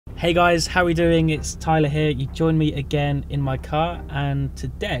Hey guys, how are we doing? It's Tyler here. You joined me again in my car, and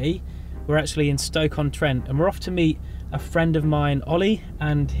today we're actually in Stoke-on-Trent and we're off to meet a friend of mine, Ollie,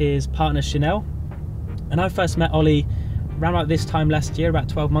 and his partner Chanel. And I first met Ollie around about this time last year, about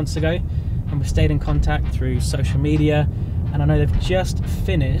 12 months ago, and we stayed in contact through social media. And I know they've just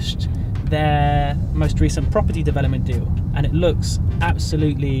finished their most recent property development deal and it looks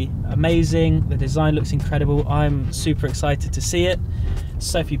absolutely amazing. The design looks incredible. I'm super excited to see it.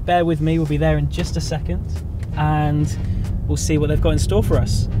 So if you bear with me, we'll be there in just a second and we'll see what they've got in store for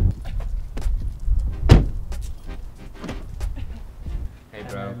us. Hey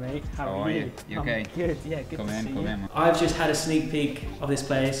bro. Hello, mate. How are you? You okay? Good, yeah, good come to in, see come you. in. I've just had a sneak peek of this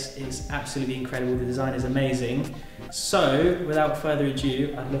place. It's absolutely incredible. The design is amazing. So without further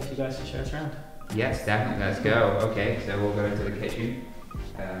ado, I'd love for you guys to show us around. Yes, definitely, let's go. Okay, so we'll go into the kitchen.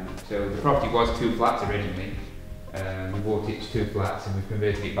 So the property was 2 flats originally. We bought it to 2 flats and we've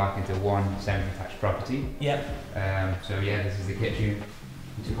converted it back into 1 semi-detached property. Yep. So yeah, this is the kitchen.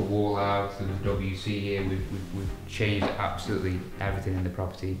 We took a wall out, so there's WC here. We've changed absolutely everything in the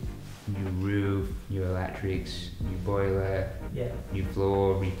property. New roof, new electrics, new boiler, Yeah. new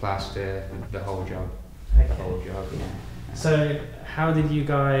floor, replaster, the whole job. Okay. The whole job, yeah. So how did you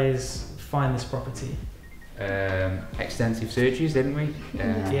guys find this property? Extensive searches, didn't we?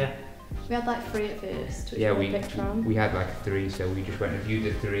 Yeah. We had like 3 at first, which Yeah, we picked from. we had like 3, so we just went and viewed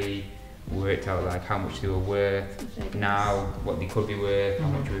the 3, worked out like how much they were worth, now what they could be worth, how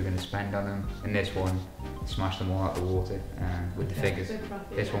much we were going to spend on them, and this one smashed them all out the water with the figures.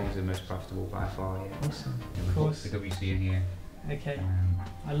 Profit, This one was the most profitable by far, yeah. Awesome. And Of we course. put the WC in here. Okay.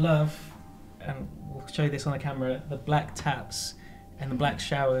 I love, and we'll show you this on the camera, the black taps and the black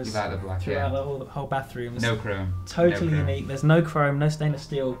showers You like the black, throughout yeah. the whole bathrooms. No chrome. Totally no chrome. unique. There's no chrome, no stainless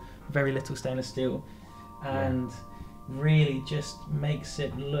steel, very little stainless steel, and really just makes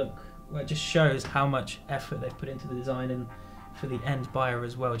it look, well, it just shows how much effort they've put into the design, and for the end buyer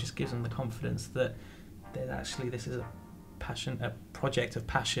as well, it just gives them the confidence that actually this is a project of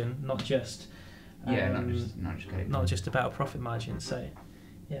passion, not just not just about a profit margin. So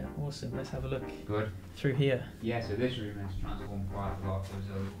yeah, awesome. Let's have a look Good. through here. Yeah, so this room has transformed quite a lot.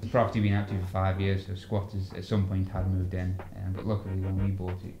 The property been empty for 5 years, so squatters at some point had moved in, but luckily when we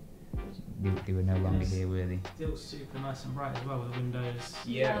bought it, they were no longer here, were they? Still super nice and bright as well with the windows.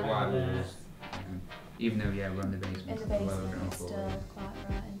 Yeah, Yeah. white walls. Even though, yeah, we're on the basement. In the it's lower basement, ground it's floor. still quite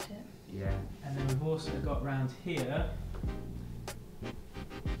bright, isn't it? Yeah. And then we've also got round here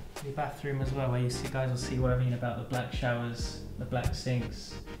the bathroom as well, where you guys will see what I mean about the black showers, the black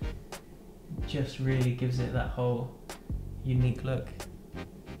sinks. It just really gives it that whole unique look.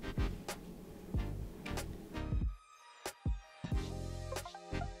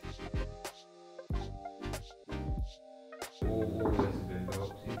 All this has been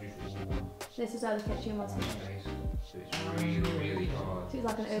built, so just all This is how the kitchen was. one space. So it's really, really hard. So it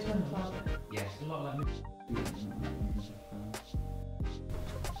was like an open plan. Yes. A lot like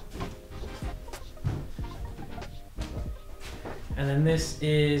And then this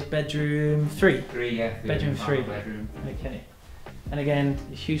is bedroom 3. 3, yeah. Bedroom 3. Bedroom. Okay. And again,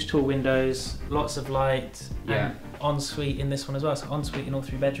 huge tall windows, lots of light, Yeah. and ensuite in this one as well. So ensuite in all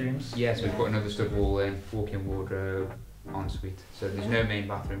 3 bedrooms. Yes, we've put another stud wall in, walk-in wardrobe, ensuite. So there's no main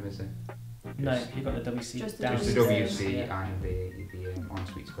bathroom, is there? No, you've got the WC Just the down. Just the WC Yeah. and the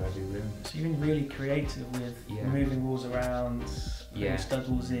ensuite for every room. So you've been really creative with Yeah. moving walls around, putting Yeah. stud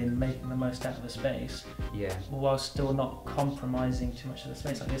walls in, making the most out of the space, Yeah. while still not compromising too much of the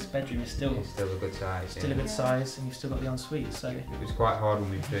space. Like this bedroom is still It's still a good size. a yeah. good size, and you've still got the ensuite. So It was quite hard when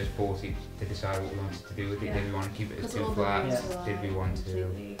we first bought it to decide what we wanted to do with it. Yeah. Did we want to keep it as Because 2 all the flats? rooms were Did we want to?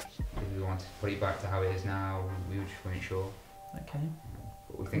 completely- Did we want to put it back to how it is now? We just weren't sure. okay.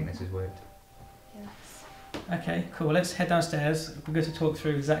 But we think this has worked. Yes. Okay, cool. Let's head downstairs. We're going to talk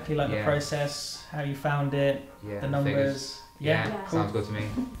through exactly like the Yeah. process, how you found it, Yeah. the figures. numbers. Yeah. Yeah. Cool. Sounds good to me.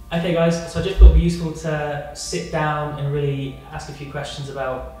 Okay guys, so I just thought it'd be useful to sit down and really ask a few questions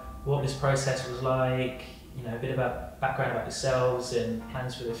about what this process was like, you know, a bit about background about yourselves and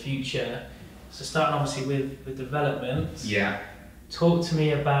plans for the future. So starting obviously with development, Yeah. talk to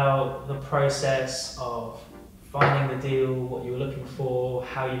me about the process of finding the deal, what you were looking for,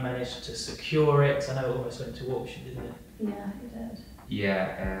 how you managed to secure it, 'cause I know it almost went to auction, didn't it? Yeah, it did.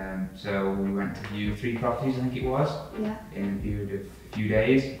 Yeah. So we went to view 3 properties, I think it was, Yeah. in a period of a few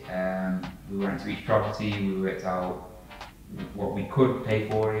days. We went to each property. We worked out what we could pay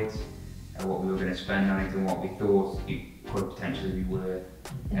for it, what we were going to spend on it, and what we thought it could potentially be worth.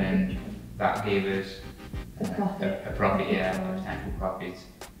 And that gave us A profit. a profit, yeah, a potential profit.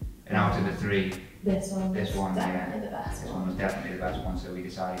 And out of the 3, this one This was one, yeah. definitely the best This one. one was definitely the best one, so we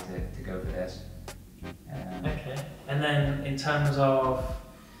decided to go for this. Okay. And then in terms of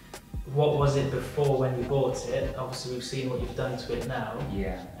what was it before when you bought it? Obviously we've seen what you've done to it now.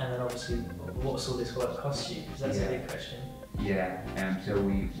 Yeah. And then obviously what's all this work cost you? Because that's a big question. Yeah. So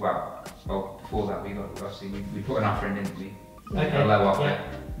well, before that we put an offer in, didn't we? Okay. A low offer. Yeah.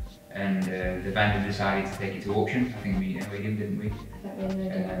 And the vendor decided to take it to auction. I think we annoyed him, didn't we? I don't really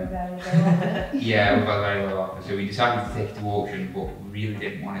know, did a very low offer. Yeah, we got a very low offer. So we decided to take it to auction, but we really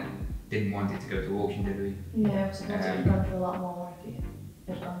didn't want it to go to auction, did we? No, suppose it would have gone for a lot more if you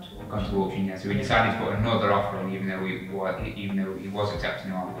had gone to auction. Gone to auction, yeah. So we decided to put another offer in, even though he was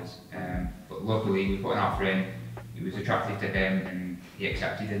accepting the offers. But luckily we put an offer in. It was attractive to him, and he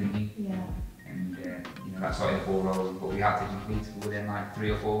accepted, didn't he? Yeah. And that started the ball rolling. But we had to complete within like 3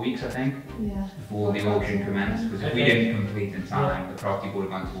 or 4 weeks, I think, Yeah. before the auction commenced. Because if we didn't complete in time, the property would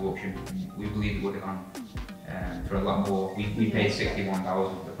have gone to auction. And we believe it would have gone for a lot more. We paid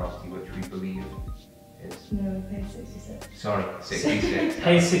 61,000 for the property, which we believe is. No, we paid 66. Sorry, 66.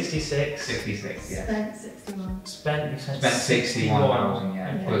 Paid 66. 66, yeah. Spent 61. Spent 61,000, yeah.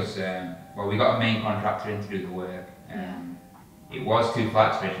 Yeah. Because we got a main contractor in to do the work. Yeah. It was 2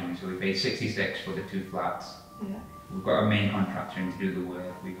 flats originally, so we paid 66 for the 2 flats. Yeah. We've got a main contractor in to do the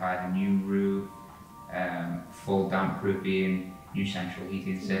work. We've had a new roof, full damp proofing, new central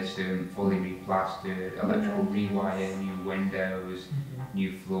heating system, fully replastered, electrical rewire, new windows,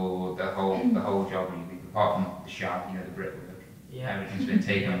 new floor, the whole job really. Apart from the shag, the brickwork. Yeah. Everything's been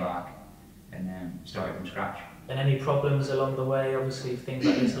taken back and started from scratch. And any problems along the way? Obviously things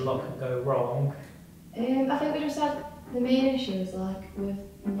like this a lot can go wrong. I think we just had the main issue is like with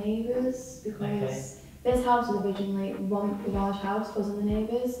neighbours, because this house was originally one large house, us and the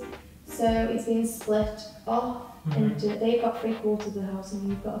neighbours. So it's been split off into, they've got 3/4 of the house and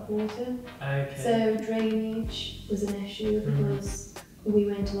we've got a quarter. Okay. So drainage was an issue because we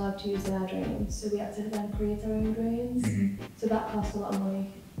weren't allowed to use their drains, so we had to then create our own drains. So that cost a lot of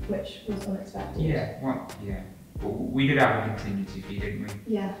money, which was unexpected. Yeah, well, yeah. But we did have a contingency fee, didn't we?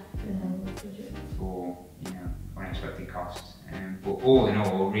 Yeah, budget. For unexpected costs. But all in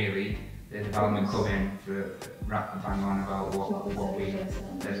all, really, the development come in for bang on about what we said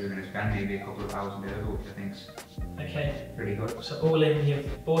we were going to spend, maybe a couple of thousand over, which I think's pretty good. So all in,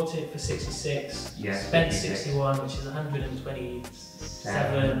 you've bought it for 66, spent 61, which is 127,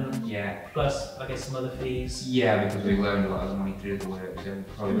 plus I guess some other fees. Yeah, because we learned a lot of the money through the work, so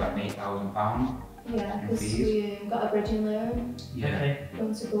probably about £8,000. Yeah, because we got a bridging loan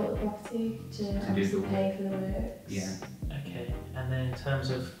once we bought the property to obviously pay for the works. Yeah. Okay, and then in terms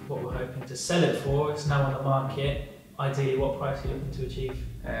of what we're hoping to sell it for, it's now on the market. Ideally, what price are you looking to achieve?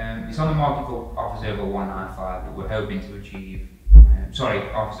 It's on the market for offers over 195, but we're hoping to achieve.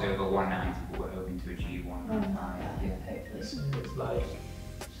 Offers over 190, but we're hoping to achieve 195. Hopefully. So it's like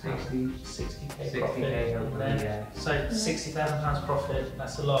 60k profit. 60k, hopefully, yeah. So £60,000 profit,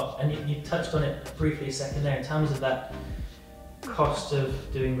 that's a lot. And you touched on it briefly a second there in terms of that cost of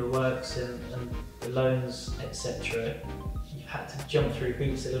doing the works and the loans, etc. You've had to jump through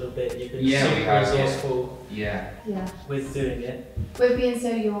hoops a little bit. You've been super resourceful with doing it. With being so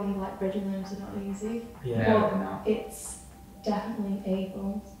young, like bridging loans are not easy. No. It's definitely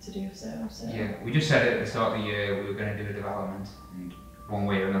able to do so. Yeah, we just said at the start of the year we were going to do a development, and one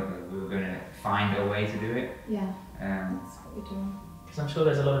way or another we were going to find a way to do it. Yeah, that's what we're doing. Because I'm sure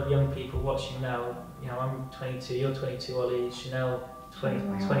there's a lot of young people watching now. I'm 22, you're 22, Ollie, Chanel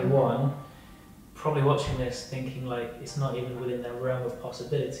 21, probably watching this thinking like it's not even within their realm of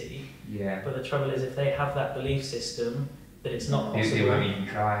possibility. Yeah. But the trouble is if they have that belief system that it's not possible, they won't even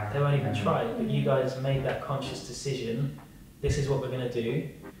try. They won't even try. But you guys made that conscious decision. This is what we're going to do.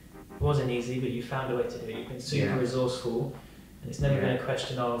 It wasn't easy, but you found a way to do it. You've been super resourceful. And it's never been a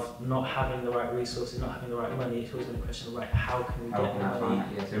question of not having the right resources, not having the right money. It's always been a question of, right, how can we get the money?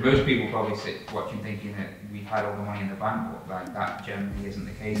 Yeah. So most people probably sit watching thinking that we've had all the money in the bank, but like that generally isn't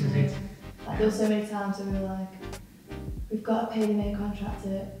the case, is it? Like there were so many times where we were like, we've got to pay the main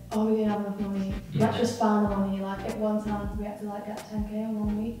contractor, are we going to have enough money? Let's just find the money. Like at one time we had to like get 10k in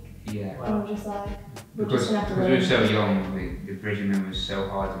 1 week. Yeah. Wow. And we're just like, because we were so young, the bridging loan was so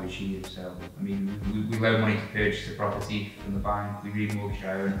hard to achieve. So I mean, we loaned money to purchase the property from the bank. We remortgaged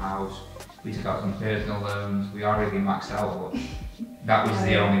our own house. We took out some personal loans. We already maxed out, but that was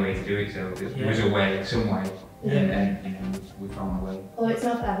the only way to do it. So there was a way, some way, and we found a way. Although it's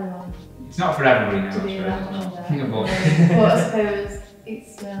not for everyone. It's not for everybody now. To be that much but I suppose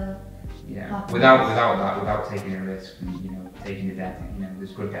it's still. Yeah. Without taking a risk and taking the debt,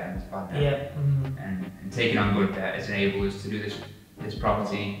 there's good debt and there's bad debt. Yeah. And taking on good debt has enabled us to do this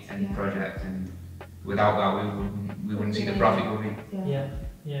property and project, and without that we wouldn't see the profit, would we? Yeah.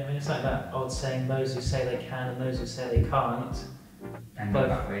 Yeah, I mean, it's like that old saying, those who say they can and those who say they can't, And both,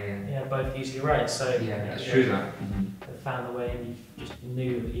 that way, both usually right. So yeah, that's true. That. They found a way, and you just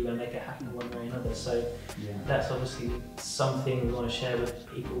knew that you were going to make it happen one way or another. So Yeah. that's obviously something we want to share with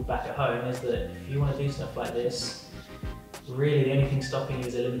people back at home, is that if you want to do stuff like this, really the only thing stopping you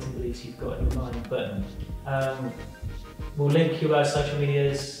is the limiting beliefs you've got in your mind. But we'll link you guys' social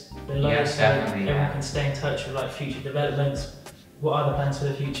medias below, Yes, so definitely, everyone can stay in touch with like future developments. What are the plans for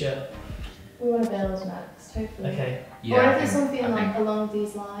the future? We want to build next, hopefully. Okay. Or if there's something like along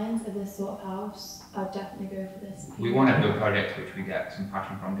these lines of this sort of house, I'd definitely go for this. We want to build projects which we get some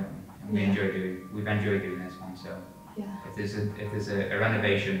passion from, don't we? And we've enjoyed doing this one. So yeah. if there's a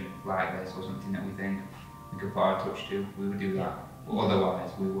renovation like this or something that we think we could put our touch to, we would do that. But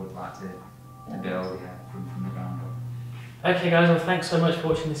otherwise, we would like to build from the ground up. Okay, guys. Well, thanks so much for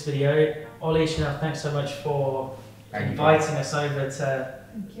watching this video. Ollie, Chanel, thanks so much for inviting us over to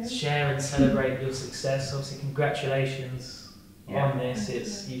share and celebrate your success. Obviously, congratulations on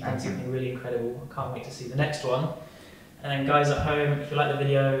this. You've done something really incredible. I can't wait to see the next one. And guys at home, if you like the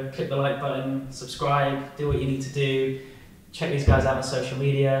video, click the like button, subscribe, do what you need to do. Check these guys out on social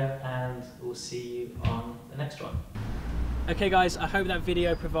media, and we'll see you on the next one. Okay guys, I hope that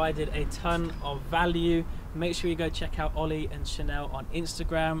video provided a ton of value. Make sure you go check out Ollie and Chanel on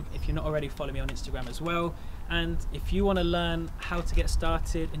Instagram. If you're not already, follow me on Instagram as well. And if you want to learn how to get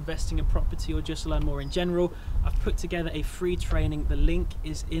started investing in property, or just learn more in general, I've put together a free training. The link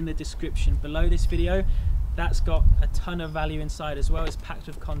is in the description below this video. That's got a ton of value inside as well. It's packed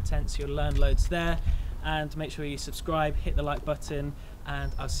with content, so you'll learn loads there. And make sure you subscribe, hit the like button,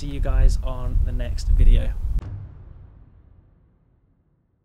 and I'll see you guys on the next video.